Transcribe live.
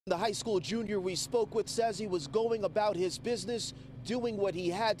The high school junior we spoke with says he was going about his business, doing what he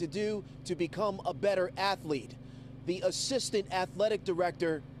had to do to become a better athlete. The assistant athletic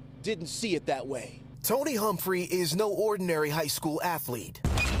director didn't see it that way. Tony Humphrey is no ordinary high school athlete.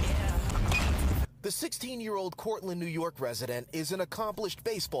 The 16-year-old Cortland, New York resident is an accomplished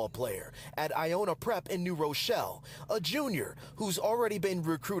baseball player at Iona Prep in New Rochelle, a junior who's already been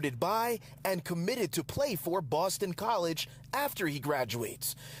recruited by and committed to play for Boston College after he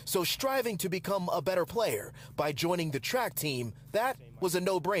graduates. So striving to become a better player by joining the track team, that was a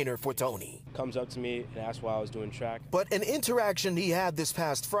no-brainer for Tony. Comes up to me and asks why I was doing track. But an interaction he had this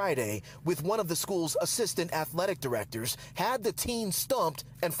past Friday with one of the school's assistant athletic directors had the teen stumped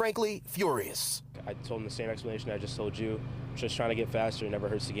and frankly furious. I told him the same explanation I just told you, just trying to get faster, never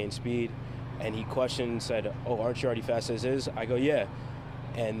hurts to gain speed. And he questioned, said, "Oh, aren't you already fast as is?" I go, "Yeah."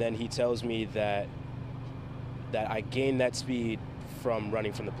 And then he tells me that I gained that speed from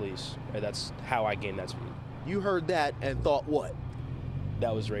running from the police. Or that's how I gained that speed. You heard that and thought what?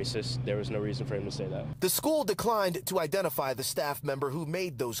 That was racist. There was no reason for him to say that. The school declined to identify the staff member who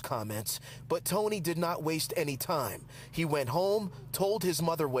made those comments, but Tony did not waste any time. He went home, told his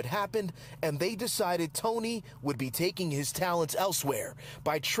mother what happened, and they decided Tony would be taking his talents elsewhere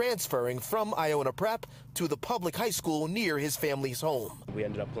by transferring from Iona Prep to the public high school near his family's home. We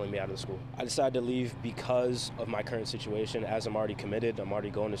ended up pulling me out of the school. I decided to leave because of my current situation. As I'm already committed, I'm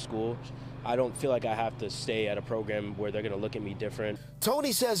already going to school. I don't feel like I have to stay at a program where they're going to look at me different.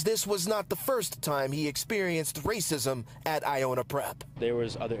 Tony says this was not the first time he experienced racism at Iona Prep. There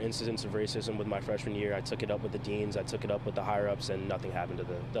was other incidents of racism with my freshman year. I took it up with the deans, I took it up with the higher-ups, and nothing happened to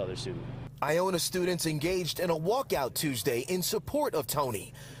the other student. Iona students engaged in a walkout Tuesday in support of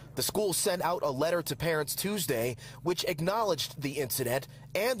Tony. The school sent out a letter to parents Tuesday which acknowledged the incident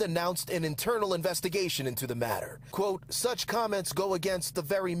and announced an internal investigation into the matter. Quote, "Such comments go against the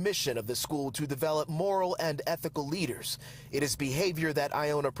very mission of the school to develop moral and ethical leaders. It is behavior that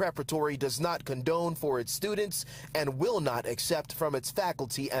Iona Preparatory does not condone for its students and will not accept from its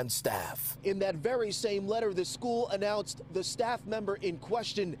faculty and staff." In that very same letter, the school announced the staff member in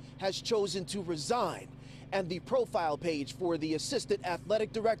question has chosen to resign, and the profile page for the assistant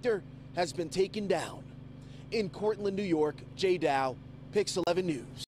athletic director has been taken down. In Cortland, New York, Jay Dow, Pix 11 News.